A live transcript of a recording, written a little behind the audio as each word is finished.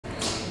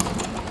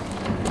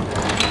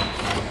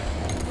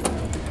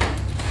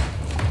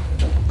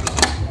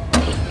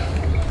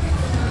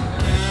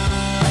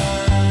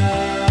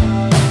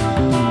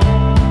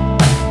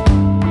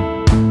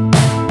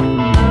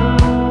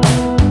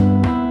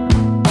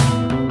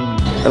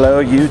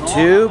Hello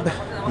YouTube,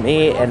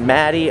 me and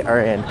Maddie are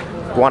in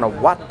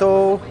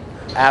Guanajuato,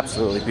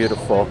 absolutely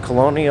beautiful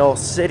colonial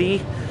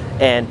city,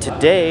 and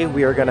today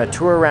we are going to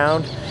tour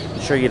around,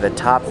 show you the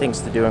top things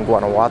to do in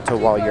Guanajuato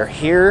while you're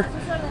here.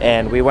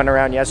 And we went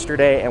around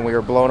yesterday and we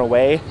were blown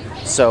away,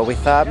 so we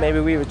thought maybe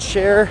we would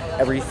share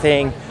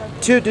everything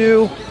to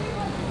do,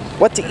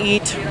 what to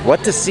eat,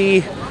 what to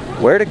see,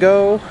 where to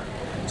go,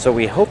 so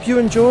we hope you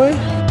enjoy.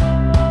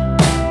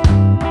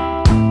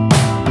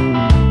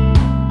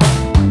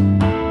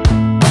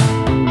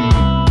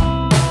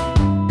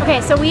 Okay,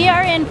 so we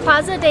are in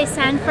Plaza de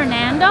San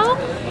Fernando,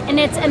 and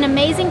it's an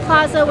amazing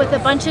plaza with a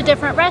bunch of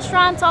different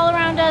restaurants all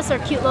around us, or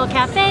cute little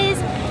cafes.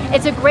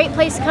 It's a great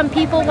place to come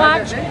people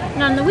watch,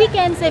 and on the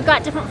weekends they've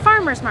got different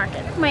farmers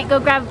market. You might go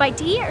grab a bite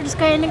to eat, or just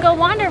go ahead and go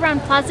wander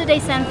around Plaza de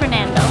San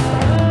Fernando.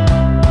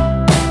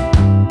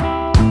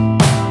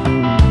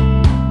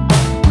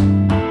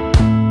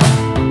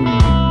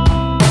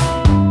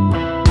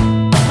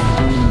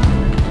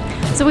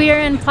 So we are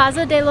in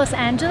Plaza de Los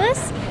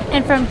Angeles,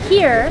 and from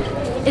here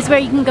is where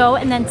you can go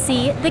and then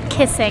see the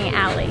Kissing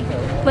Alley.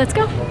 Let's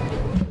go.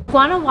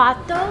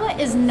 Guanajuato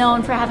is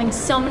known for having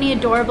so many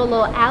adorable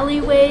little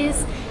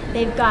alleyways.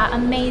 They've got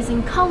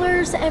amazing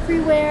colors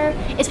everywhere.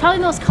 It's probably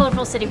the most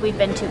colorful city we've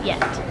been to yet.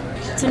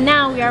 So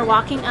now we are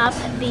walking up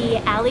the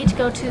alley to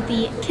go to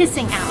the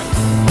Kissing Alley.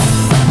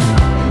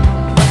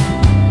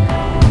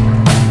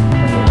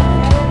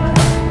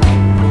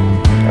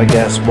 I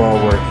guess while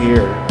we're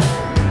here.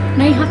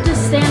 Now you have to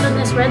stand on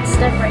this red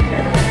step right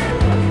here.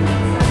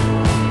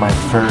 My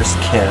first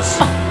kiss.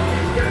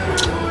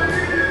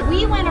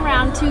 We went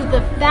around to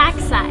the back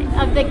side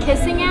of the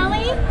Kissing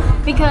Alley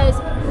because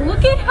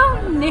look at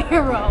how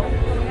narrow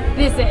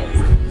this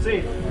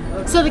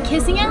is. So the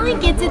Kissing Alley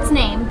gets its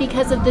name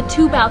because of the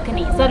two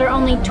balconies that are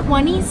only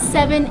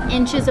 27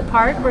 inches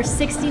apart or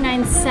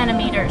 69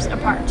 centimeters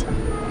apart.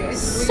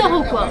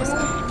 So close.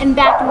 And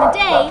back in the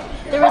day,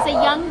 there was a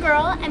young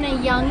girl and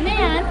a young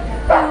man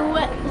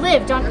who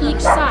lived on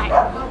each side,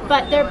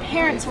 but their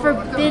parents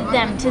forbid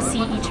them to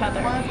see each other,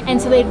 and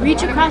so they'd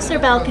reach across their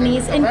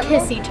balconies and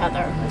kiss each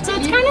other. So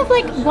it's kind of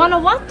like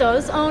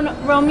Guanajuato's own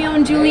Romeo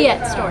and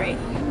Juliet story.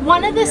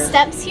 One of the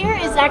steps here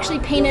is actually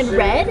painted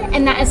red,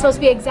 and that is supposed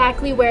to be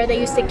exactly where they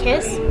used to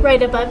kiss,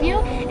 right above you,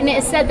 and it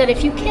is said that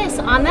if you kiss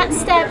on that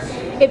step,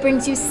 it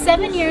brings you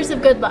 7 years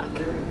of good luck.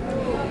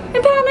 And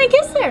Pat and I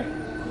kissed there.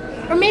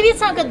 Or maybe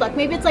it's not good luck,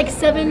 maybe it's like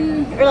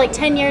 7 or like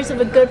 10 years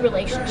of a good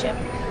relationship.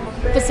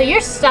 But so you're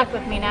stuck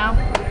with me now.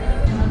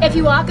 If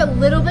you walk a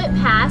little bit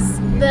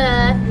past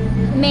the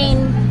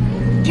main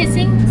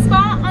kissing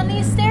spot on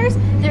these stairs,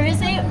 there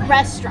is a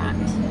restaurant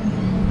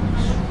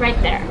right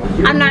there.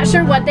 I'm not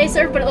sure what they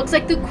serve, but it looks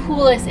like the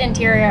coolest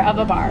interior of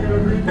a bar.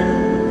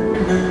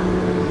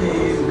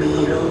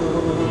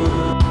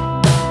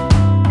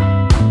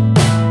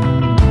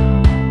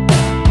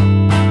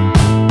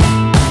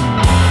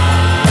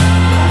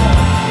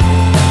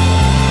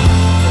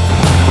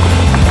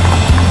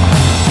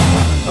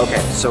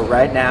 So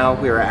right now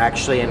we are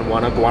actually in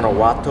one of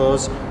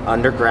Guanajuato's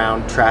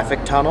underground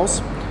traffic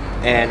tunnels.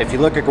 And if you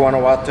look at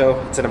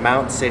Guanajuato, it's in a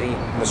mountain city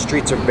and the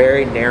streets are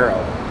very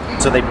narrow.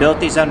 So they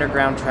built these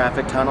underground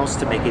traffic tunnels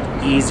to make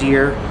it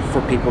easier for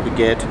people to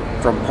get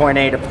from point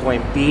A to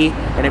point B.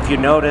 And if you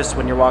notice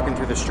when you're walking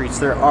through the streets,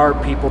 there are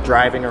people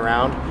driving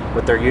around,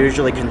 but they're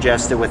usually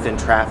congested within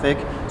traffic.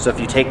 So if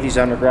you take these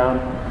underground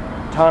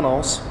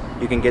tunnels,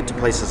 you can get to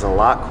places a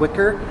lot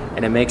quicker,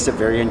 and it makes it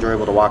very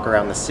enjoyable to walk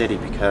around the city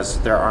because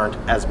there aren't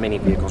as many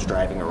vehicles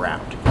driving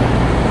around.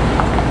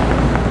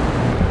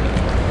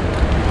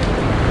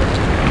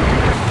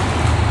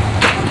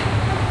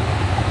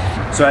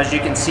 So as you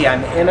can see,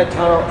 I'm in a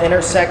tunnel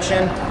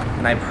intersection,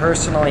 and I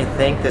personally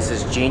think this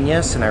is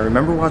genius. And I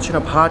remember watching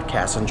a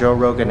podcast on Joe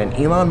Rogan, and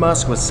Elon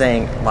Musk was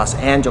saying Los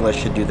Angeles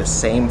should do the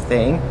same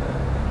thing.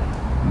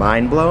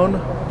 Mind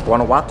blown.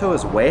 Guanajuato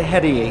is way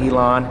ahead of you,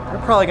 Elon.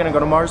 They're probably gonna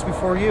go to Mars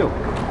before you.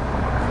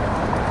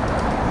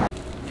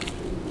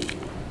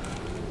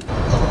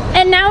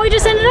 And now we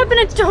just ended up in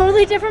a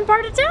totally different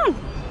part of town.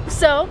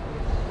 So,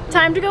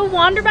 time to go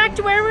wander back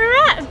to where we were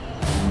at.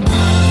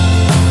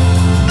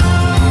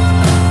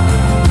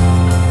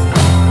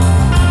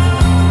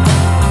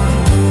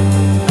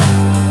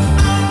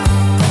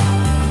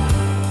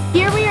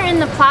 Here we are in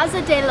the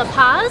Plaza de La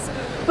Paz,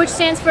 which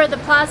stands for the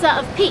Plaza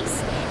of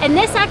Peace. And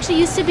this actually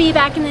used to be,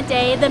 back in the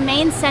day, the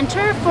main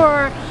center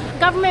for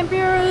government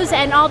bureaus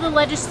and all the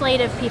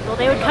legislative people.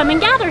 They would come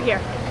and gather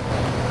here.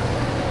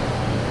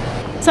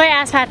 So I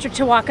asked Patrick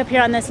to walk up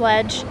here on this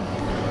ledge.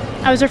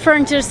 I was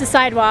referring to just the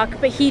sidewalk,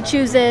 but he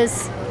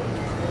chooses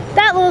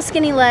that little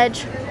skinny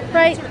ledge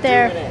right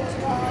there.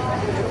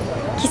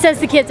 He says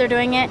the kids are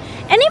doing it.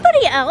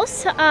 Anybody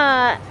else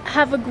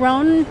have a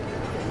grown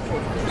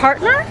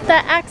partner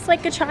that acts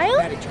like a child?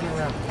 Maddie, turn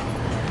around.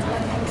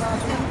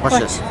 Watch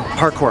this.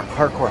 Parkour,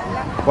 parkour.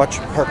 Watch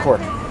parkour.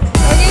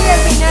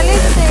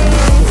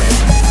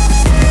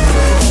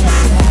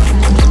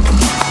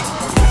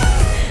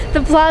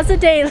 The Plaza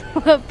de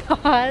La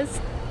Paz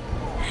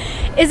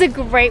is a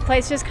great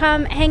place. Just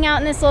come hang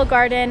out in this little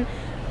garden.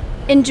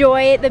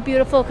 enjoy the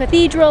beautiful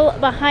cathedral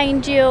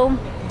behind you.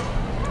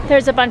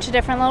 There's a bunch of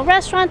different little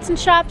restaurants and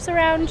shops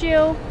around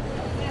you.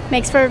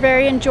 Makes for a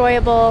very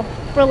enjoyable,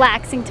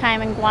 relaxing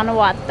time in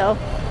Guanajuato.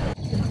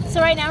 So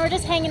right now we're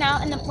just hanging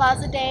out in the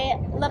Plaza de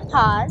La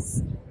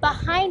Paz.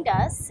 Behind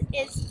us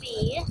is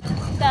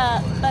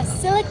the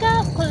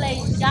Basilica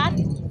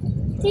Collegiata.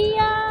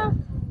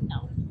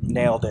 No.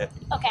 Nailed it.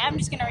 Okay, I'm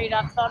just gonna read it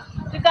off the phone.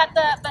 We've got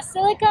the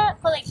Basilica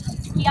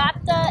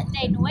Collegiata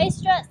de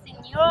Nuestra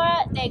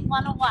Señora de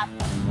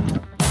Guanajuato.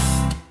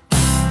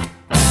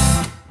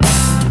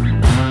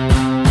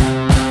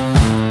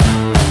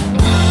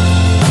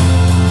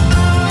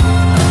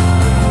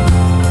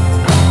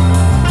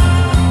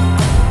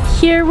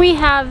 Here we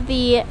have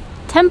the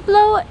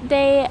Templo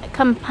de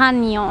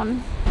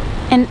Companion,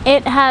 and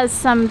it has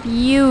some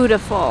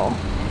beautiful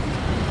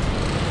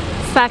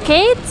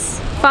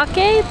facades?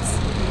 Facades?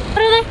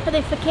 What are they? Are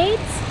they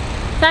facades?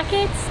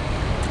 Facades?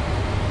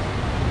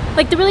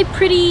 Like the really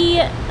pretty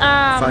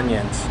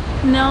Funyuns.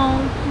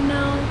 No.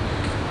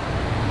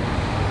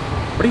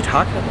 What are you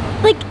talking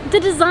about? Like the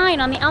design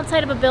on the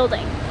outside of a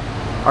building.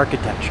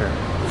 Architecture.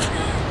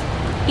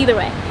 Either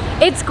way,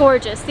 it's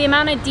gorgeous. The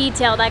amount of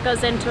detail that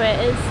goes into it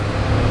is,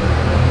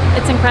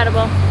 it's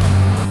incredible.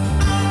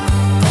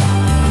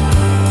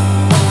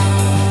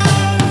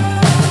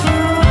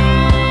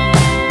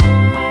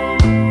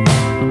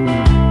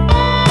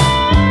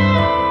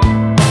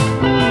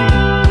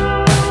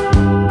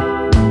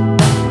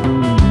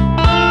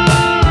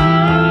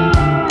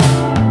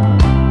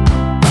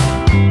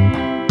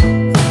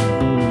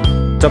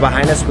 So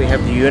behind us we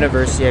have the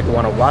University of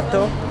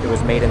Guanajuato. It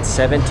was made in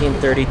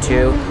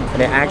 1732,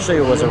 and it actually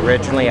was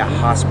originally a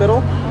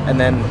hospital, and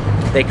then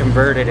they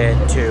converted it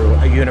to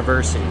a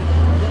university.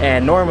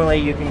 And normally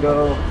you can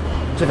go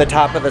to the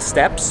top of the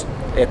steps.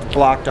 It's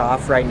blocked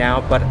off right now,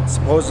 but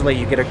supposedly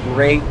you get a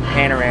great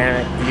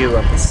panoramic view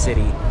of the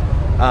city.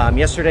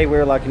 Yesterday we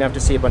were lucky enough to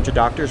see a bunch of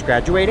doctors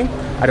graduating.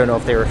 I don't know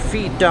if they were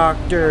feet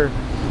doctor,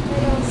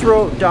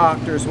 throat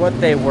doctors, what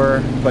they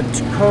were, but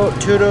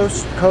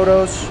kudos,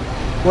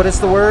 what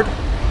is the word?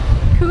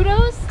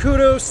 Kudos?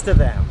 Kudos to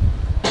them.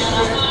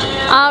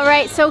 All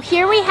right, so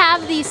here we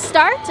have the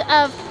start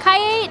of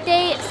Calle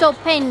de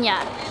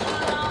Sopeña.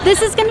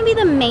 This is going to be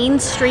the main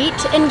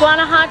street in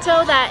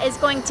Guanajuato that is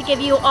going to give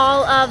you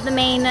all of the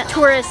main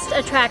tourist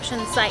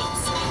attraction sites.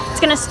 It's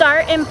going to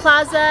start in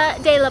Plaza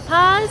de La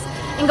Paz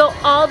and go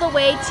all the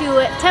way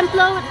to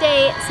Templo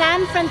de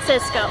San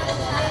Francisco.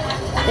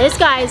 This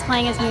guy is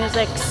playing his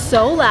music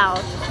so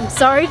loud. I'm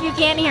sorry if you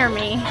can't hear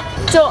me.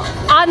 So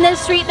on this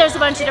street there's a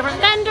bunch of different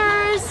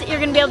vendors. You're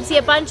gonna be able to see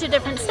a bunch of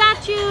different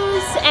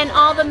statues and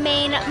all the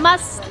main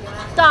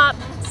must-stop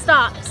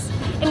stops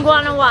in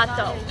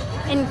Guanajuato,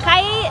 in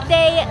Calle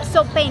de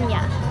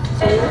Sopeña.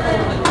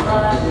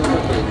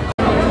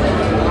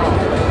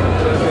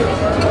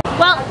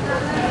 Well,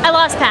 I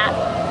lost Pat,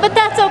 but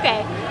that's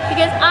okay,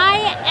 because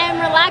I am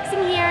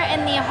relaxing here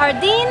in the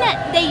Jardin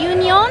de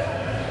Unión,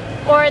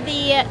 or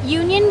the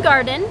Union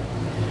Garden.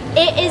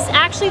 It is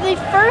actually the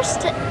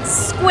first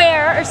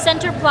square or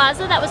center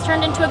plaza that was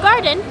turned into a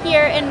garden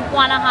here in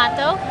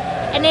Guanajuato,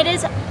 and it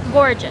is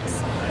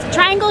gorgeous. It's a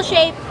triangle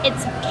shape,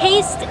 it's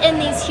cased in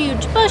these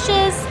huge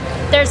bushes,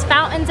 there's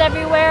fountains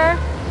everywhere.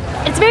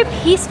 It's a very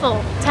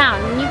peaceful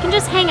town, and you can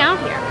just hang out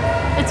here.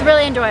 It's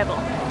really enjoyable.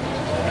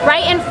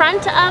 Right in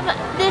front of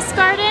this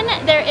garden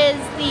there is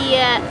the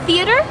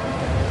theater,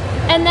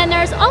 and then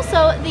there's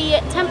also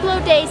the Templo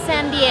de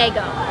San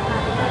Diego.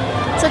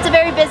 So it's a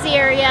very busy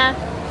area.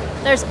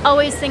 There's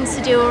always things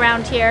to do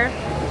around here.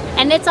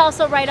 And it's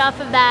also right off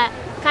of that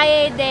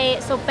Calle de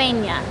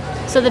Sopeña,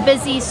 so the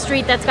busy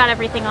street that's got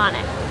everything on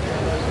it.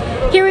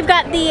 Here we've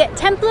got the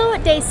Templo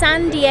de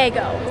San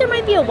Diego. There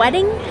might be a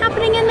wedding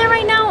happening in there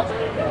right now,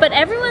 but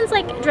everyone's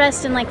like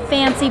dressed in like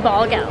fancy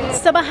ball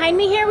gowns. So behind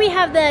me here we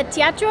have the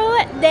Teatro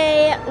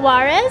de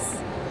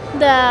Juarez,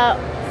 the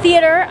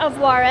Theater of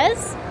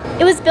Juarez.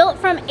 It was built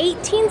from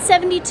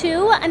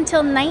 1872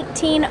 until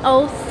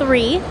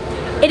 1903.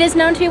 It is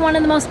known to be one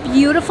of the most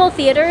beautiful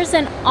theaters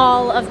in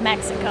all of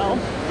Mexico.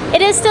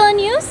 It is still in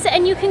use,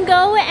 and you can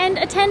go and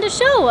attend a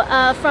show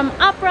from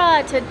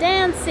opera to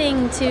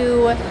dancing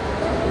to,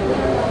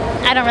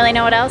 I don't really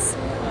know what else.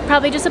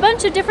 Probably just a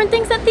bunch of different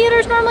things that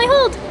theaters normally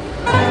hold.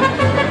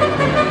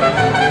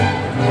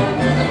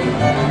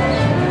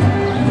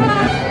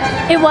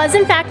 It was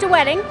in fact a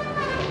wedding,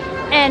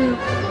 and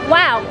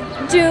wow,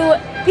 do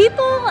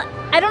people,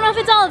 I don't know if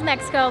it's all of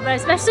Mexico, but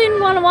especially in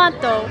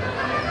Guanajuato,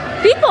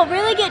 people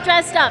really get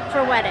dressed up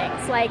for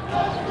weddings. Like,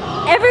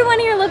 everyone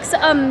here looks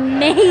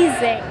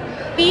amazing.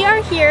 We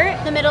are here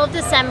in the middle of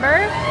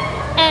December,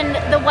 and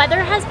the weather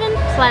has been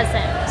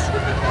pleasant.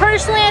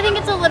 Personally, I think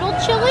it's a little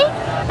chilly.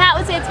 Pat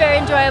would say it's very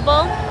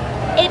enjoyable.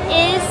 It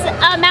is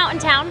a mountain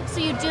town, so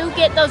you do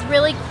get those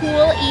really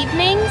cool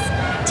evenings.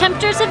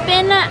 Temperatures have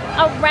been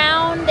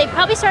around, they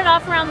probably started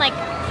off around like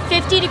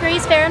 50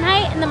 degrees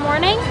Fahrenheit in the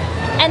morning,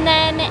 and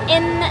then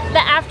in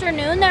the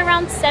afternoon they're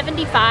around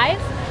 75.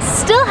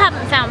 Still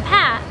haven't found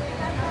Pat,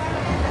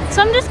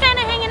 so I'm just kind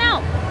of hanging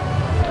out.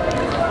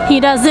 He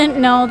doesn't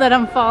know that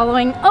I'm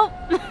following. Oh!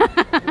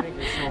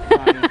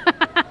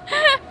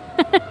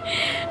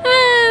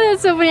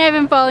 That's so funny. I've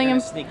been following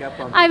him.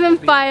 I've been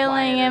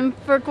following him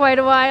for quite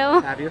a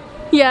while. Have you?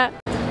 Yeah.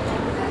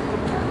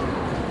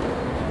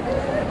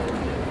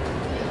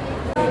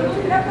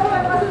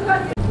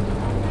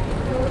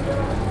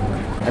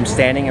 I'm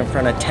standing in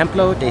front of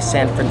Templo de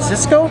San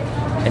Francisco,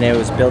 and it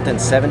was built in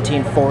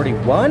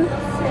 1741.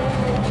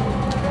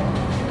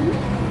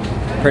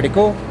 Pretty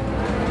cool.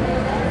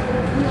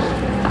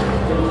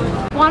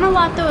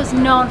 Guanajuato is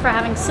known for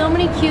having so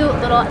many cute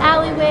little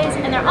alleyways,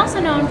 and they're also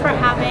known for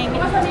having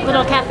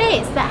little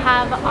cafes that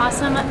have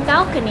awesome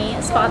balcony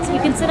spots you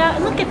can sit out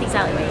and look at these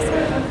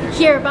alleyways.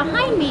 Here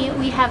behind me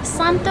we have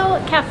Santo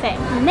Cafe,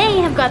 and they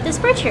have got this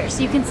bridge here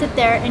so you can sit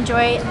there,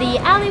 enjoy the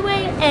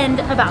alleyway and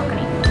a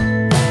balcony.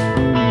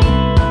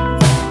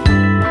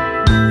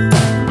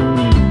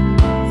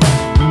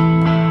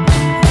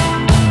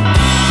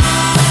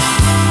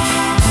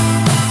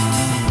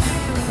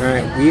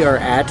 Alright, we are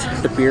at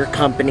the beer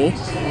company,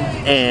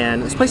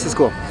 and this place is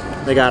cool.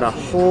 They got a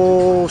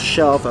whole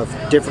shelf of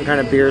different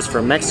kind of beers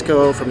from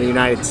Mexico, from the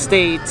United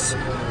States,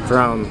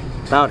 from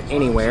about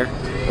anywhere.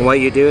 And what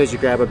you do is you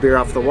grab a beer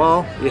off the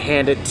wall, you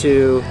hand it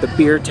to the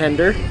beer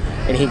tender,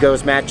 and he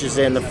goes matches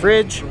it in the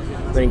fridge,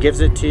 then he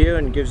gives it to you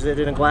and gives it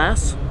in a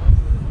glass.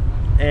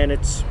 And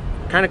it's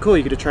kind of cool.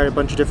 You get to try a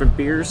bunch of different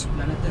beers.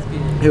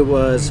 It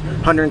was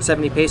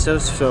 170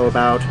 pesos, so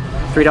about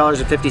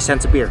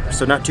 $3.50 a beer,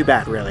 so not too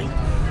bad really.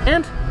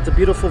 And it's a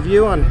beautiful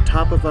view on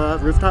top of a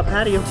rooftop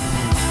patio.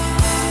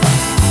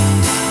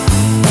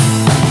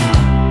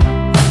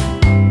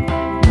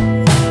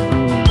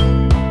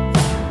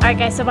 Alright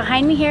guys, so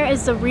behind me here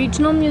is the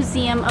Regional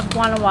Museum of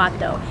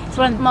Guanajuato. It's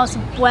one of the most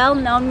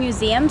well-known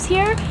museums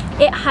here.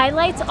 It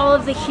highlights all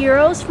of the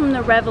heroes from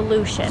the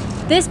revolution.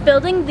 This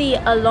building, the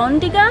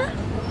Alhondiga,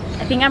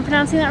 I think I'm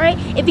pronouncing that right,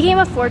 it became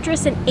a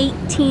fortress in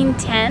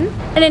 1810,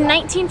 and in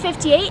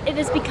 1958 it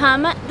has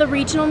become the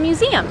Regional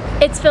Museum.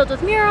 It's filled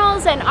with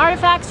murals and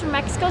artifacts from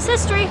Mexico's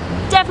history.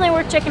 Definitely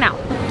worth checking out.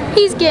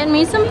 He's getting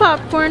me some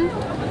popcorn.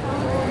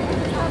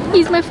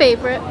 He's my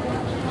favorite.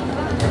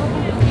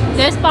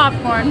 This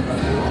popcorn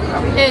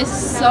is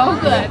so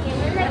good.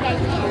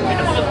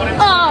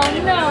 Oh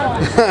no!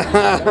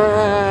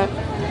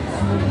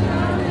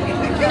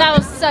 That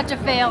was such a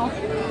fail.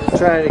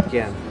 Try it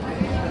again.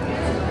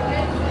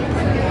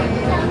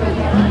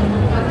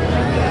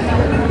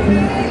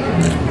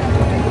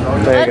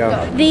 There you go.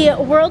 The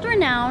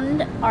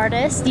world-renowned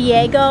artist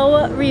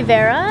Diego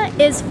Rivera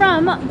is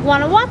from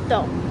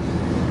Guanajuato.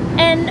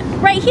 And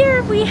right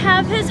here we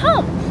have his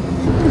home.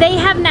 They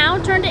have now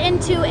turned it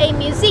into a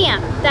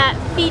museum that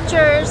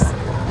features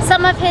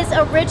some of his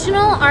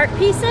original art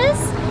pieces,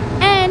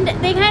 and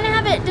they kind of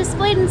have it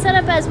displayed and set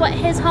up as what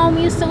his home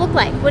used to look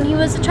like when he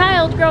was a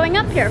child growing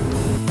up here.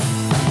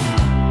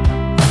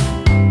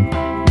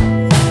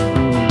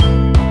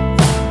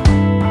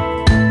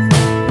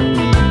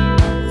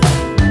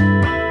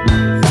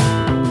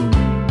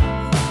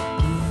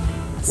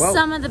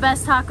 Some of the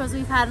best tacos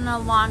we've had in a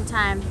long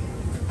time.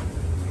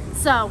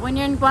 So when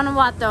you're in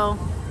Guanajuato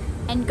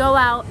and go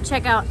out,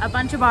 check out a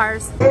bunch of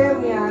bars. There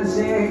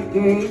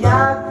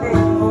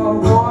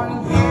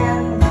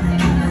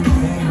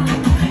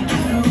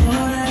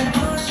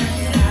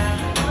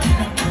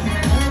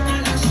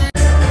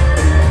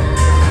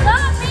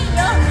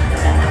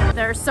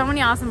are so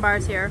many awesome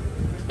bars here.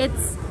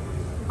 It's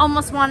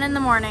almost 1 in the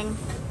morning.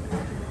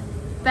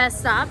 Best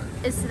stop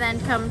is to then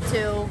come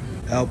to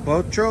El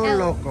Pocho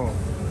Loco.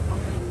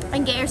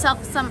 And get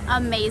yourself some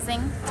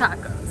amazing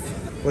tacos.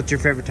 What's your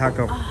favorite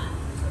taco?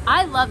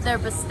 I love their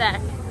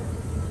bistec.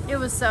 It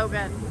was so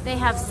good. They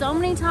have so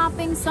many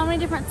toppings, so many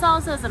different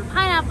salsas and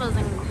pineapples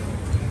and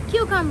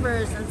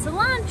cucumbers and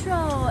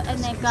cilantro,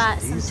 and they've got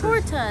some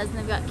tortas, and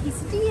they've got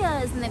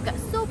quesadillas, and they've got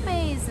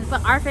sopes.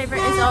 But our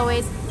favorite is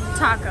always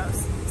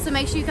tacos. So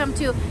make sure you come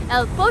to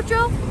El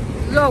Pocho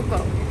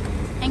Loco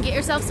and get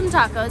yourself some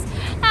tacos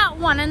at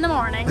 1 in the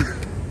morning.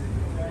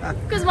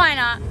 Because why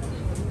not?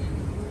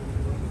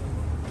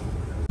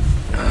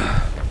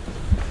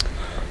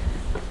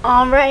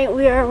 Alright,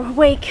 we are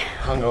awake.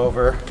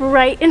 Hungover.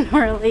 Bright and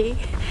early.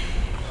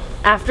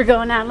 After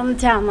going out on the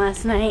town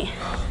last night.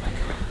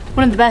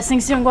 One of the best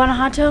things to do in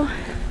Guanajuato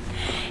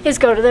is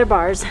go to their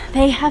bars.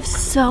 They have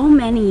so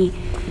many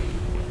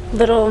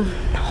little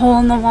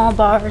hole-in-the-wall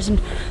bars and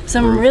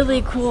some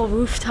really cool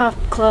rooftop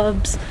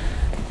clubs.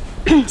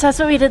 So that's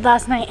what we did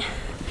last night.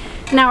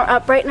 Now we're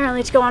up bright and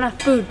early to go on a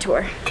food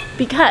tour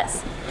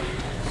because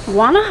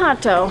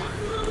Guanajuato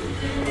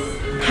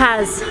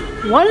has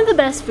one of the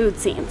best food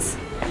scenes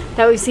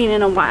that we've seen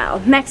in a while.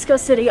 Mexico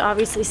City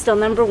obviously still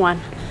 #1,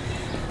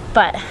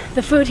 but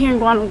the food here in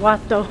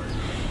Guanajuato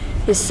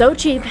is so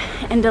cheap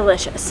and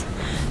delicious.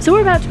 So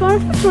we're about to go on a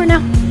food tour now.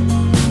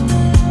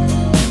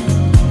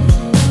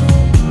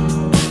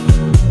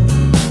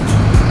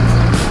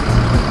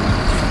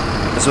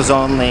 This was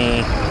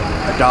only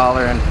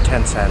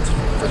 $1.10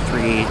 for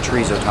 3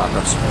 chorizo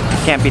tacos.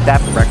 Can't beat that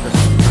for breakfast.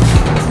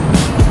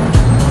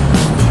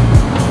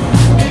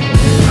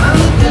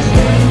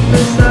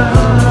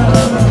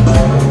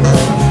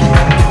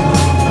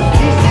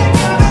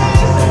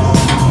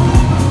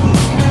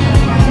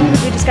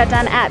 got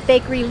done at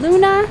Bakery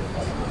Luna.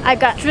 I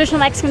got traditional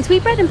Mexican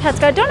sweetbread and Pat's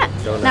got a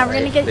donut. Now we're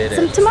gonna get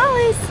some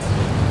tamales.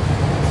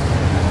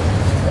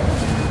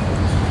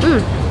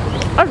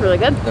 That was really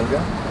good.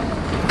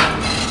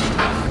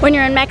 When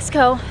you're in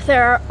Mexico,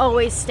 there are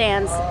always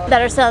stands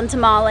that are selling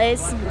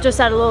tamales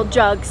just out of little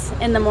jugs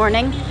in the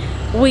morning.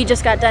 We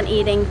just got done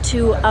eating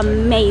 2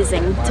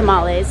 amazing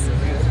tamales.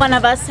 One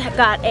of us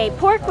got a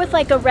pork with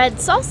like a red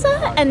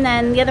salsa, and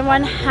then the other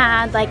one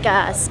had like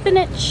a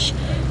spinach,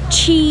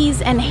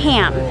 cheese, and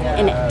ham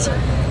in it.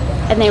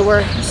 And they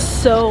were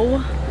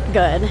so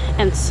good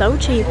and so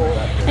cheap.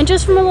 And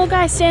just from a little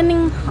guy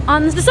standing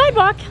on the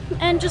sidewalk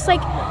and just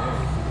like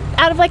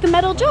out of like a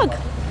metal jug.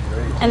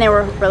 And they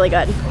were really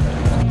good.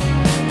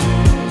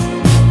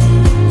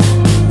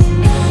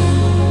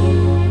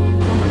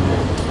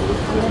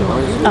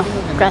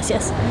 Oh,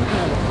 gracias.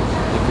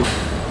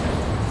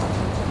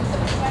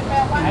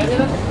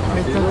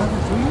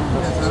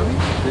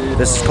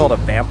 This is called a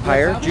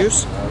vampire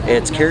juice.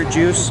 It's carrot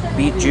juice,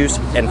 beet juice,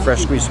 and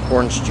fresh squeezed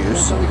orange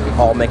juice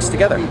all mixed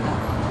together.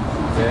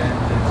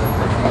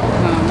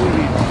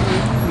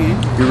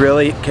 You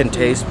really can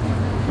taste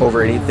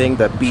over anything.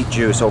 The beet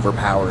juice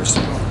overpowers,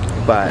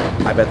 but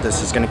I bet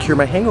this is going to cure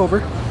my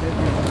hangover.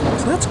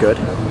 So that's good.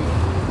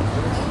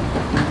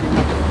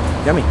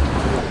 Yummy.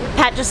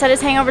 Pat just said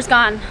his hangover's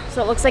gone,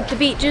 so it looks like the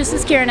beet juice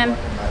is curing him.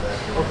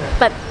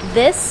 But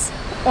this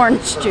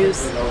orange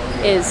juice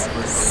is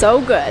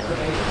so good.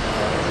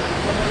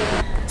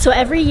 So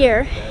every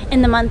year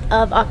in the month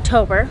of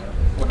October,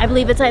 I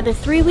believe it's either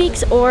 3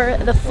 weeks or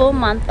the full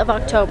month of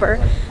October,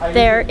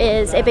 there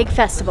is a big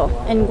festival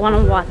in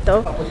Guanajuato.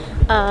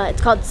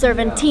 It's called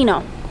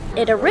Cervantino.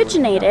 It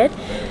originated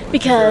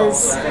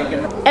because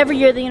every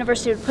year the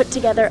university would put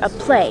together a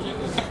play.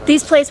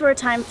 These plays were a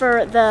time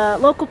for the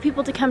local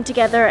people to come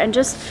together and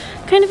just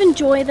kind of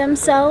enjoy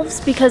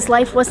themselves because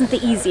life wasn't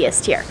the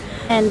easiest here.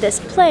 And this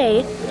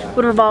play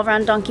would revolve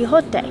around Don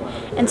Quixote.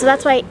 And so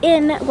that's why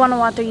in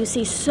Guanajuato you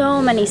see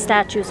so many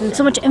statues and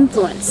so much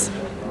influence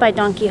by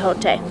Don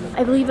Quixote.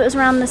 I believe it was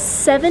around the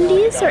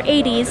 70s or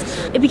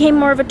 80s, it became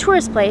more of a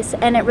tourist place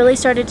and it really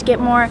started to get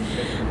more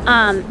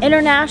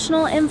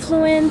international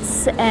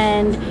influence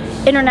and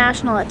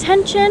international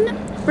attention,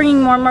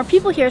 bringing more and more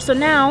people here. So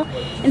now,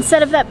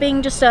 instead of that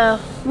being just a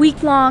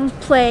week-long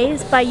play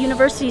by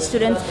university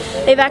students,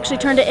 they've actually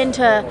turned it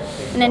into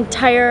an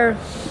entire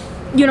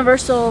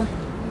universal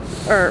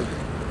or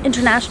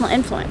international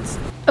influence.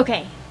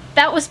 Okay,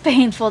 that was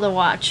painful to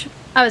watch.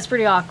 I was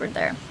pretty awkward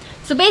there.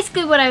 So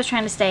basically what I was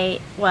trying to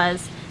say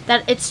was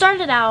that it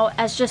started out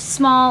as just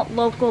small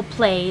local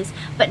plays,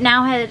 but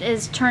now it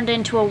is turned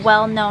into a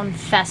well-known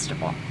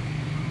festival.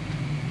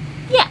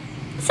 Yeah,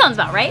 sounds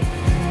about right.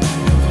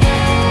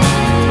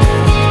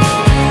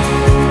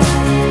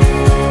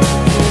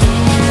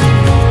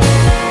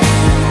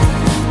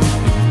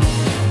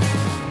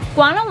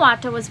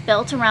 Guanajuato was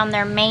built around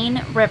their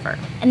main river,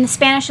 and the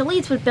Spanish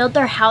elites would build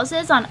their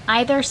houses on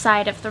either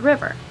side of the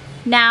river.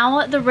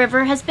 Now the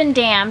river has been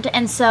dammed,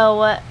 and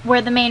so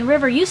where the main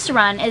river used to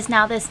run is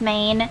now this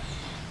main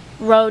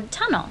road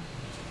tunnel.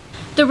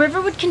 The river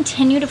would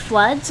continue to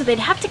flood, so they'd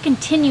have to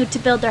continue to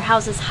build their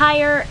houses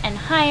higher and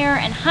higher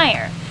and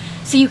higher.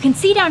 So you can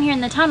see down here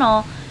in the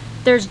tunnel,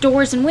 there's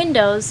doors and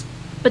windows,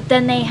 but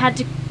then they had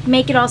to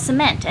make it all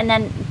cement and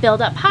then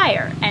build up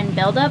higher and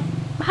build up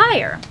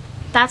higher.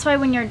 That's why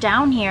when you're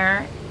down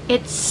here,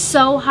 it's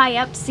so high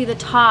up to see the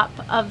top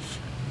of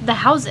the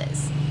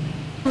houses.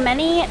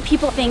 Many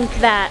people think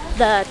that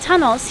the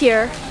tunnels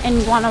here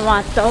in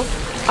Guanajuato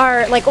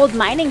are like old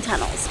mining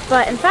tunnels,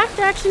 but in fact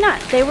they're actually not.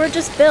 They were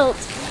just built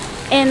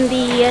in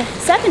the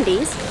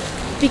 70s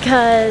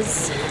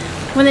because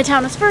when the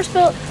town was first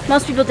built,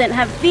 most people didn't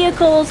have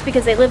vehicles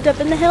because they lived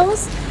up in the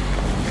hills.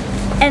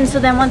 And so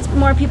then once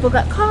more people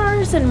got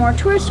cars and more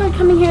tourists started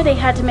coming here, they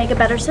had to make a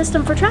better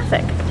system for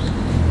traffic.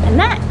 And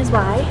that is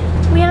why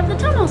we have the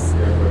tunnels.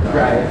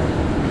 Right.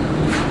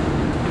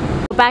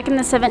 Back in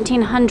the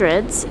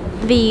 1700s,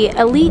 the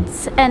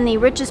elites and the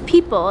richest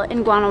people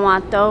in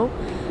Guanajuato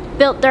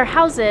built their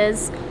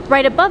houses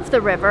right above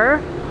the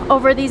river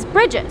over these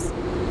bridges.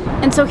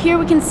 And so here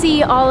we can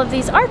see all of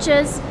these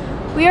arches.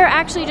 We are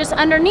actually just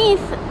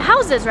underneath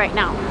houses right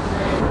now.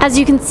 As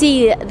you can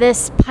see,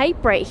 this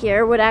pipe right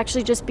here would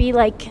actually just be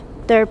like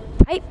their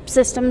pipe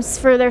systems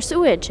for their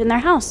sewage in their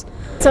house.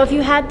 So if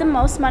you had the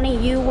most money,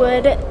 you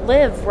would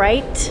live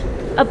right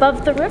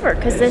above the river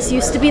because this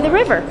used to be the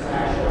river.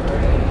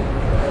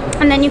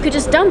 And then you could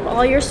just dump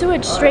all your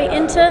sewage straight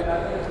into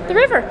the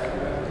river.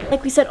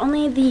 Like we said,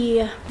 only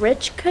the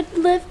rich could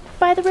live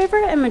by the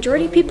river, and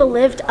majority of people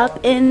lived up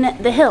in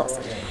the hills.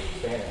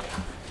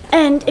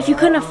 And if you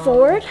couldn't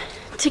afford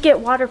to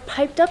get water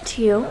piped up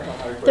to you,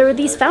 there were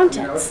these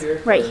fountains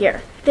right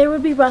here. There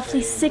would be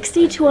roughly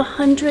 60 to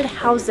 100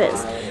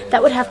 houses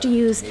that would have to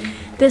use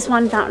this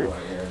one fountain.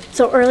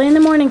 So early in the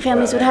morning,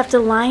 families would have to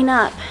line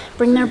up,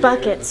 bring their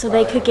buckets so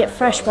they could get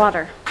fresh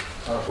water.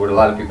 What a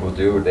lot of people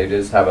do, they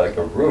just have like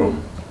a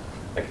room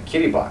like a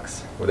kiddie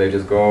box, where they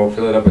just go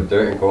fill it up with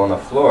dirt and go on the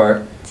floor,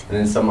 and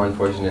then some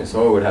unfortunate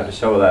soul would have to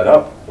shovel that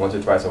up once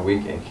or twice a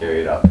week and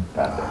carry it up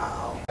past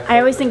it. I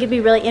always think it'd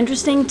be really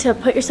interesting to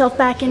put yourself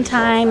back in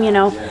time, you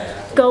know,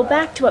 go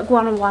back to what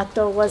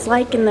Guanajuato was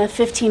like in the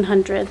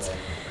 1500s.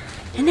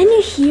 And then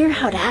you hear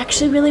how it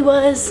actually really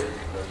was,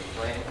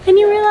 and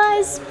you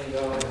realize,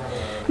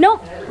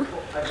 nope,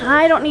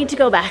 I don't need to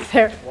go back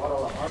there.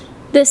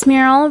 This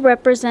mural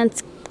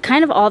represents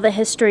kind of all the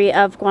history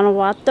of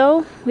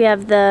Guanajuato. We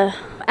have the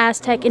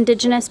Aztec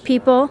indigenous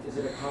people,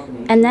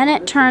 and then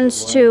it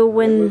turns to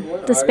when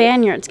the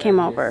Spaniards came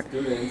over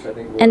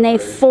and they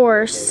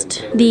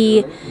forced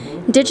the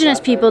indigenous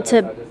people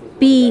to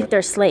be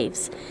their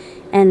slaves.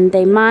 And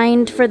they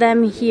mined for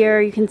them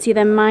here. You can see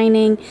them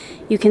mining.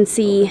 You can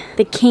see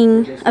the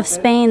king of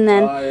Spain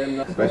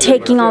then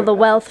taking all the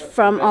wealth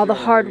from all the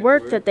hard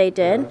work that they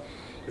did.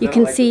 You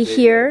can see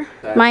here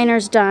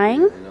miners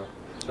dying.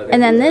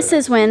 And then this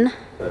is when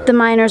the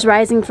miners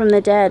rising from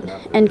the dead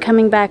and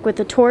coming back with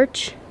a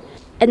torch.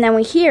 And then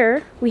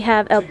we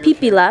have El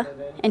Pipila,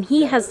 and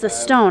he has the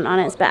stone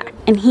on his back.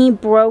 And he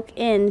broke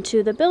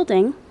into the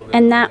building,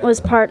 and that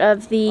was part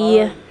of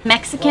the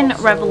Mexican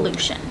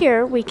Revolution.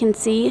 Here we can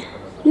see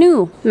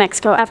New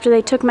Mexico after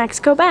they took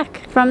Mexico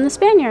back from the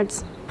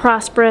Spaniards.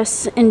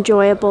 Prosperous,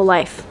 enjoyable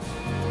life.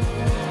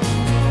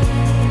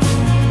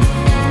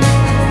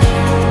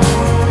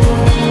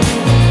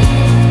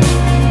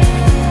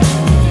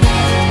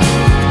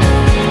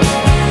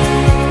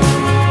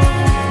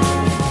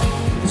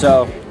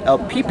 So El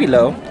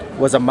Pipilo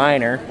was a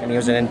miner, and he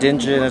was an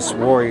indigenous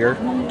warrior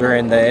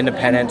during the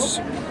independence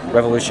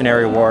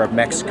Revolutionary War of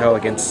Mexico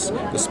against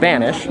the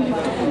Spanish,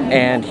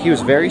 and he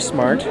was very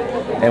smart.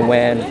 And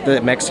when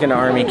the Mexican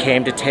army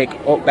came to take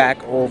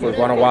back over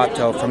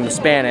Guanajuato from the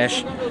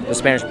Spanish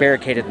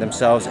barricaded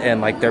themselves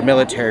in like their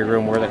military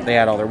room where they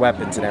had all their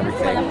weapons and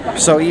everything.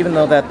 So even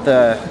though that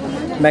the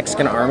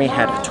Mexican army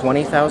had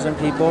 20,000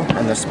 people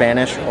and the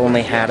Spanish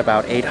only had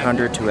about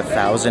 800 to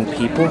 1,000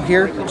 people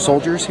here,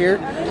 soldiers here,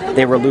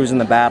 they were losing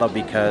the battle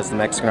because the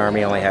Mexican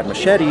army only had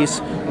machetes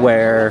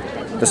where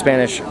the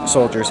Spanish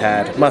soldiers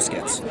had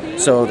muskets.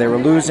 So they were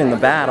losing the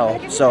battle.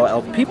 So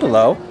El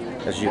Pipilo,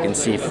 as you can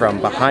see from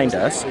behind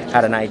us,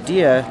 had an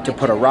idea to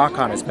put a rock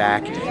on his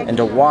back and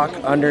to walk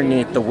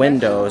underneath the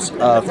windows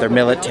of their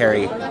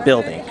military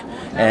building.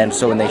 And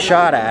so when they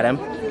shot at him,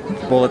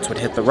 bullets would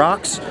hit the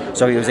rocks,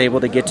 so he was able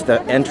to get to the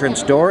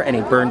entrance door and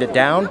he burned it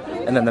down,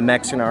 and then the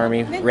Mexican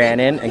army ran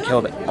in and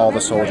killed all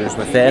the soldiers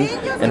within.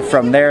 And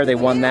from there they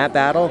won that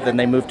battle. Then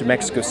they moved to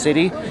Mexico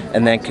City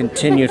and then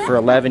continued for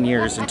 11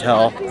 years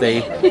until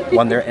they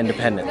won their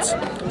independence.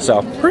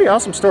 So pretty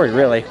awesome story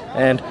really,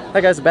 and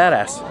that guy's a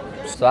badass.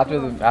 So after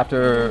the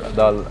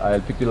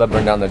El Pipila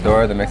burned down the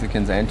door, the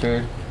Mexicans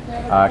entered,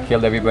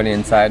 killed everybody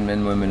inside,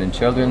 men, women, and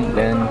children.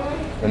 Then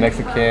the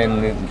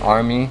Mexican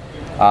army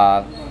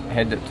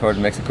headed toward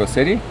Mexico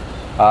City,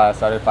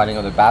 started fighting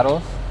other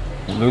battles,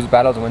 lose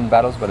battles, win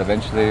battles, but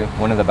eventually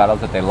one of the battles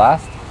that they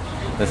lost,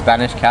 the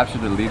Spanish captured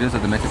the leaders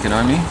of the Mexican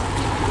army,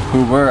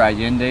 who were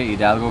Allende,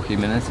 Hidalgo,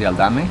 Jimenez, y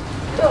Aldame.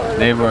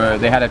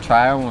 They had a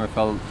trial and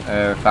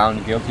were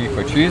found guilty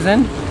for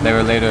treason. They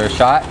were later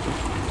shot,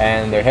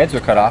 and their heads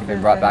were cut off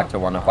and brought back to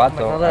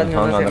Guanajuato and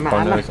hung on the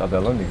corners of the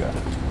Alhondiga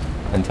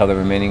until the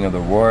remaining of the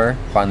war.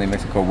 Finally,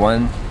 Mexico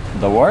won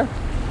the war,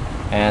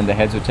 and the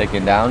heads were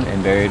taken down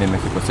and buried in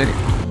Mexico City.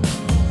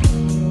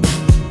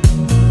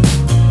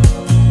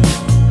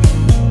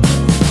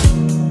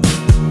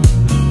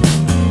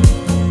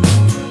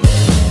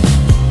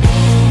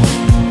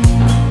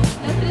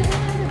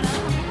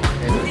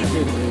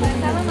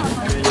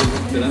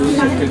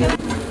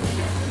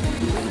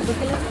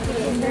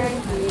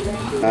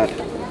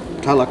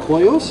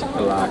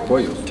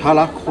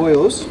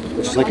 Talacoyos,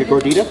 which is like a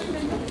gordita,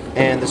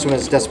 and this one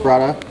is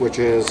desperada, which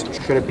is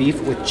shredded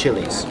beef with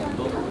chilies.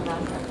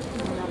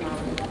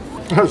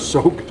 That's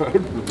so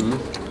good.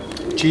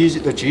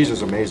 Mm-hmm. The cheese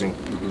is amazing.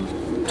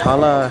 Mm-hmm.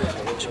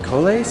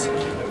 Talachicoles?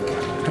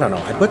 I don't know.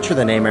 I butcher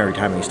the name every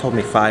time. He's told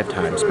me 5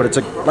 times, but it's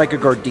like a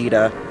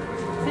gordita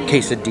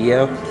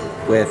quesadilla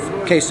with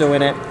queso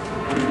in it,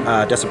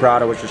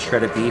 desperada, which is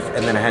shredded beef,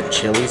 and then it had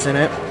chilies in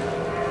it,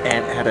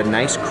 and it had a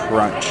nice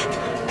crunch.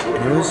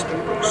 And it was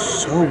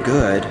so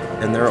good,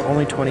 and there are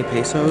only 20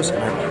 pesos,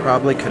 and I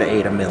probably could have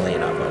ate 1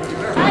 million of them.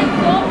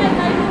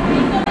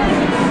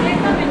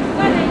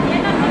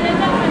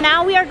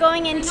 Now we are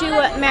going into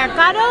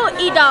Mercado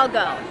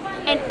Hidalgo,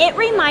 and it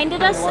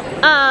reminded us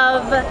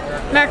of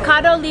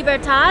Mercado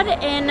Libertad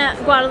in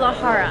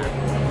Guadalajara.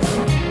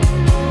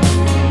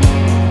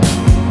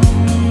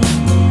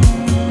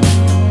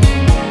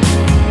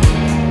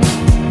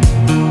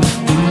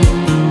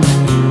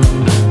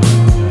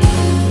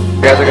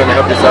 You guys are going to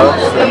help yourselves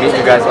to the meat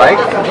you guys like.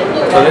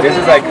 So this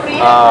is like,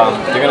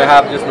 you're going to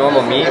have just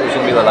normal meat, which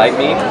would be the light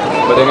meat,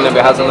 but they're going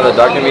to have some of the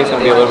darker meat, it's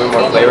going to be a little bit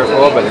more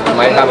flavorful, but it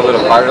might have a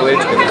little cartilage,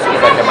 because it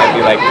seems like it might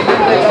be like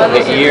the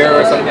ear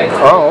or something.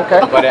 Oh,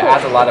 okay. But it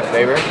adds a lot of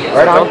flavor.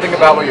 Right on. Don't think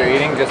about what you're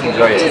eating, just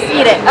enjoy it. Just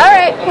eat it.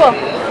 Alright, cool.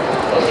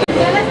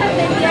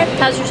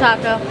 How's your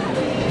taco?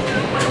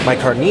 My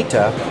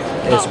carnita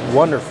is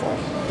wonderful.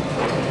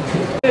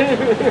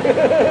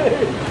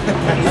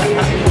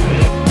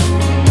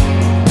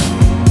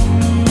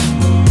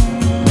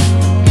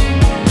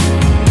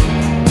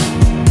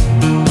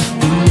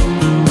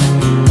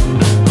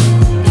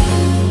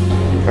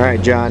 All right,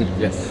 John.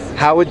 Yes.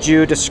 How would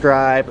you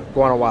describe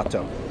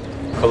Guanajuato?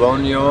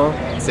 Colonial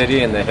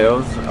city in the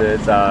hills.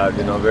 It's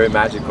you know, very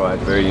magical.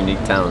 It's a very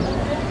unique town.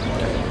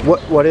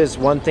 What is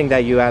one thing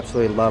that you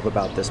absolutely love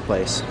about this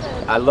place?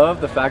 I love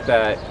the fact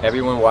that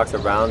everyone walks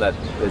around, that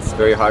it's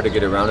very hard to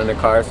get around in a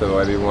car, so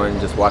everyone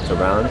just walks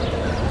around.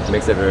 It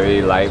makes it a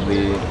very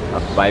lively,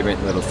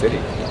 vibrant little city.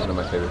 One of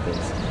my favorite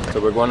things. So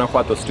we're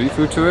Guanajuato street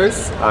food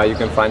tours. You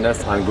can find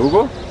us on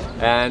Google.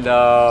 And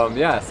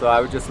yeah, so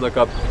I would just look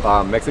up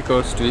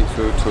Mexico street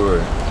food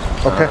tour.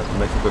 Okay.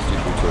 Mexico street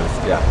food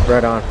tours, yeah.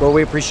 Right on. Well,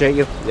 we appreciate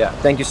you. Yeah.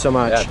 Thank you so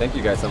much. Yeah, thank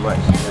you guys so much.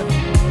 Yeah.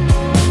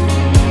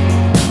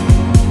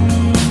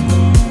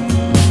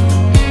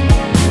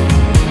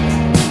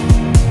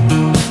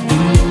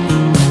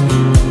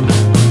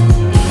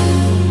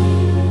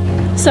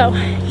 So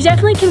you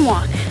definitely can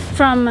walk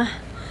from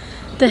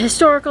the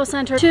historical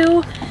center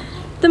to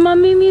the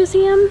Mummy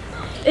Museum.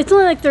 It's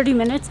only like 30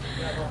 minutes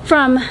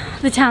from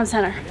the town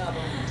center.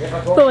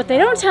 But what they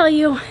don't tell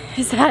you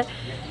is that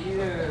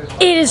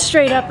it is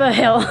straight up a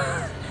hill.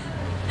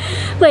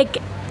 Like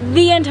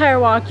the entire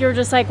walk, you're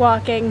just like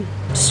walking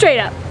straight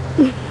up.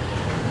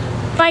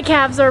 My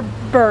calves are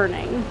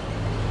burning.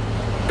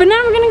 But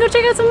now we're gonna go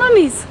check out some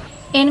mummies.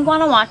 In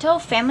Guanajuato,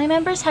 family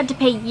members had to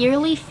pay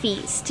yearly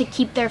fees to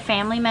keep their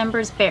family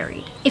members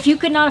buried. If you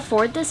could not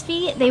afford this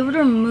fee, they would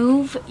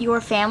remove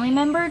your family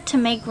member to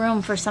make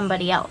room for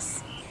somebody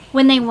else.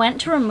 When they went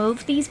to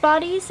remove these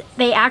bodies,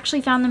 they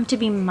actually found them to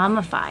be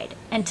mummified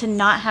and to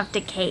not have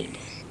decayed.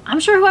 I'm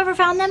sure whoever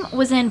found them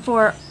was in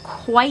for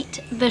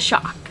quite the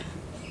shock.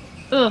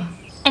 Ugh.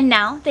 And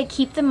now they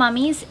keep the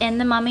mummies in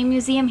the Mummy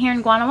Museum here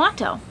in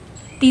Guanajuato.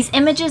 These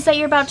images that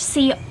you're about to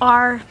see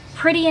are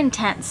pretty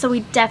intense, so we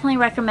definitely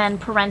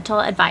recommend parental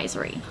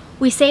advisory.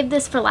 We saved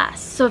this for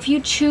last, so if you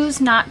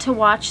choose not to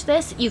watch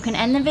this, you can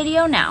end the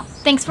video now.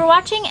 Thanks for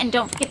watching, and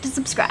don't forget to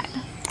subscribe.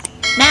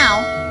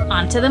 Now,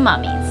 on to the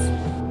mummies.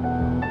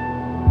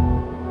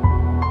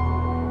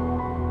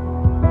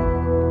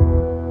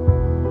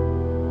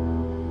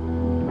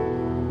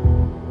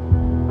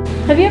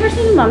 Have you ever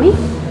seen a mummy?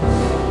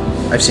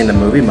 I've seen the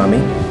movie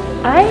Mummy.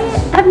 I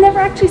have never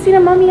actually seen a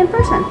mummy in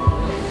person.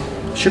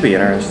 Should be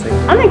interesting.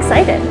 I'm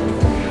excited.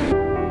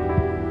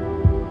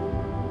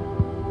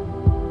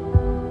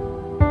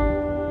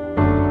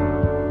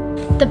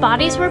 The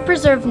bodies were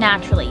preserved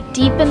naturally,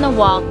 deep in the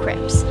wall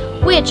crypts,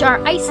 which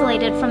are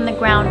isolated from the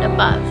ground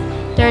above.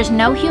 There is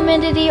no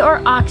humidity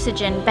or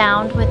oxygen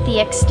bound with the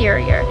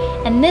exterior,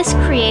 and this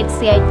creates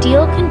the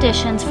ideal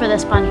conditions for the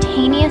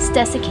spontaneous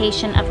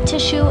desiccation of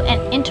tissue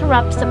and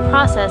interrupts the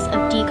process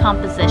of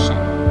decomposition.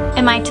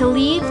 Am I to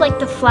leave like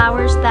the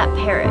flowers that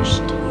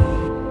perished?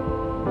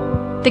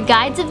 The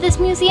guides of this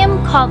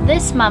museum call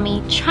this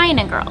mummy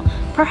China Girl.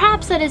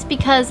 Perhaps that is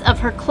because of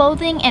her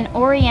clothing and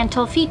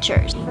oriental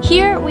features.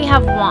 Here we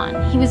have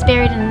Juan. He was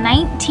buried in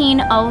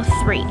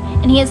 1903,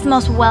 and he is the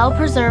most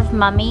well-preserved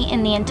mummy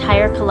in the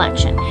entire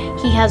collection.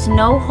 He has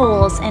no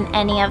holes in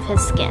any of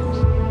his skin.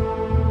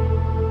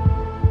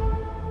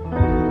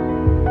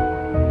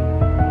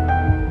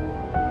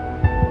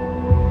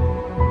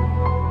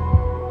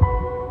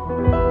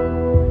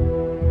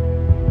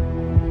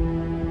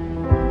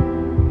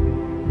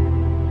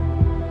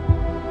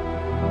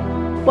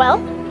 Well,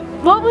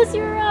 what was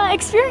your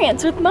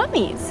experience with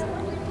mummies?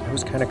 It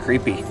was kind of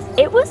creepy.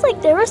 It was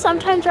like, there were some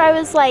times where I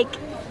was like,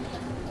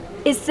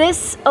 is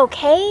this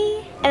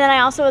okay? And then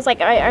I also was like,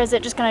 is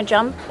it just gonna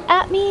jump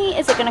at me?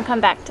 Is it gonna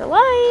come back to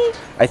life?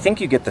 I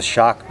think you get the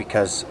shock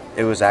because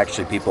it was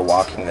actually people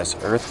walking this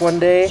earth one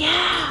day.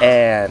 Yeah.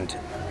 And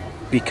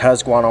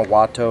because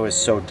Guanajuato is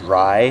so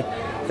dry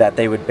that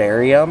they would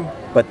bury them,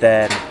 but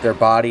then their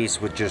bodies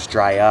would just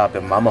dry up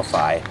and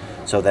mummify.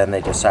 So then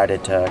they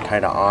decided to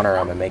kind of honor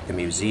them and make the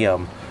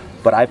museum.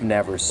 But I've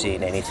never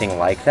seen anything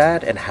like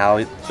that, and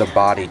how the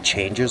body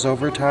changes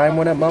over time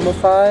when it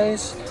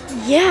mummifies.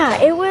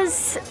 Yeah, it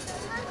was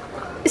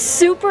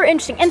super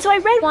interesting. And so I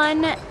read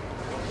one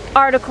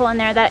article in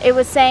there that it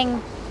was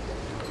saying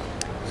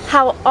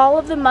how all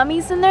of the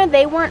mummies in there,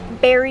 they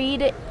weren't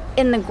buried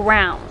in the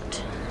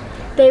ground.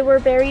 They were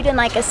buried in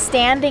like a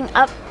standing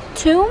up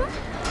tomb,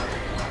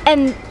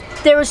 and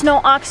there was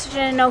no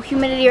oxygen, no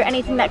humidity or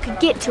anything that could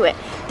get to it.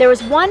 There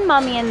was one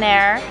mummy in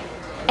there,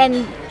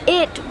 and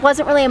it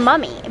wasn't really a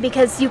mummy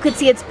because you could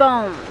see its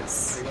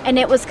bones, and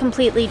it was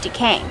completely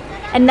decaying.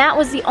 And that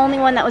was the only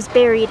one that was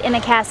buried in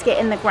a casket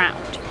in the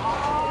ground.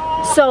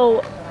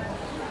 So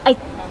I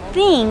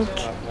think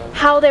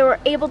how they were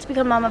able to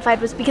become mummified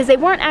was because they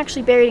weren't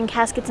actually buried in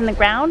caskets in the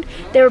ground.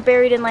 They were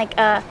buried in like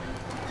a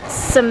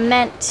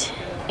cement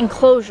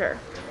enclosure.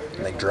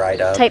 And they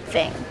dried up. Type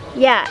thing.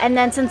 Yeah, and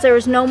then since there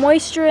was no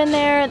moisture in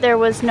there, there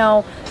was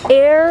no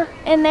air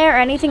in there or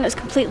anything, it was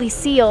completely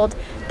sealed.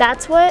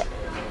 That's what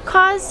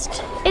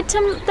caused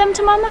them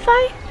to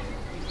mummify,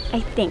 I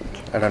think.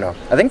 I don't know.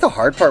 I think the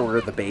hard part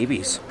were the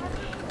babies.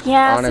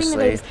 Yeah,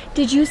 honestly.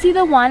 Did you see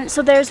the one?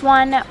 So there's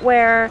one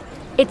where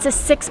it's a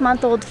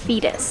 6-month-old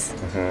fetus,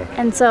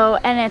 and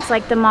it's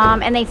like the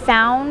mom, and they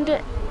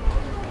found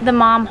the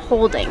mom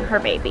holding her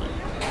baby.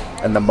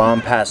 And the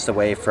mom passed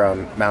away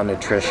from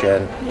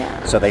malnutrition.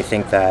 Yeah. So they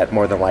think that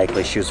more than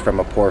likely she was from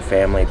a poor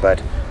family,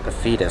 but the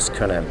fetus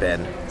couldn't have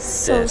been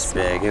this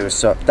big. It was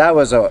that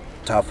was a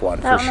tough one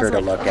for sure to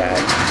look at.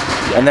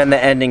 Yeah. And then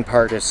the ending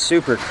part is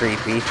super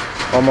creepy,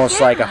 almost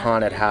like a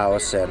haunted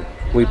house, and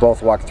we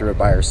both walked through it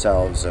by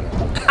ourselves. And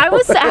I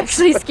was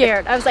actually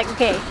scared. I was like,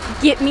 okay,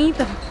 get me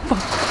the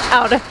fuck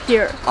out of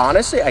here.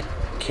 Honestly, I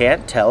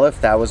can't tell if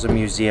that was a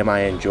museum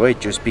I enjoyed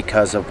just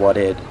because of what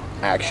it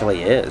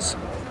actually is.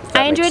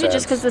 I enjoyed it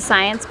just because the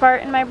science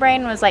part in my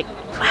brain was like,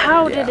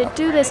 how did it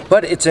do this?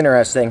 But it's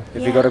interesting.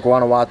 If you go to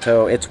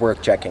Guanajuato, it's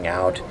worth checking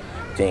out.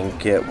 I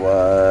think it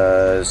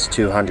was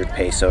 200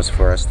 pesos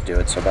for us to do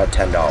it, so about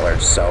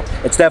 $10. So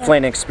it's definitely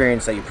an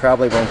experience that you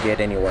probably won't get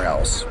anywhere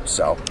else.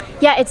 So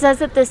yeah, it says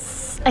that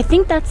I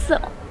think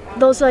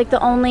those are like the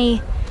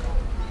only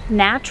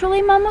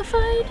naturally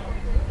mummified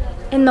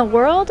in the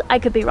world. I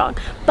could be wrong,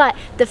 but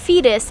the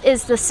fetus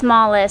is the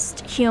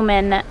smallest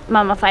human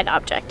mummified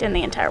object in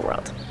the entire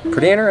world.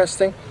 Pretty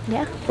interesting.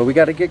 Yeah. But we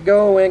got to get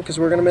going because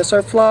we're going to miss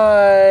our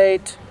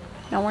flight.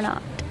 No, we're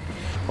not.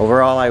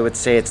 Overall, I would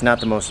say it's not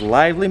the most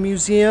lively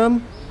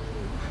museum,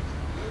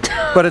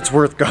 but it's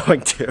worth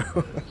going to.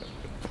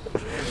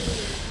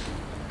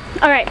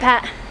 All right,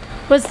 Pat.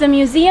 Was the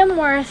museum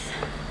worth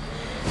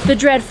the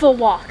dreadful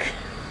walk?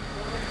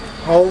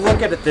 Oh,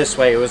 look at it this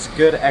way. It was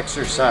good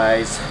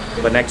exercise,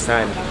 but next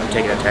time I'm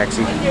taking a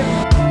taxi.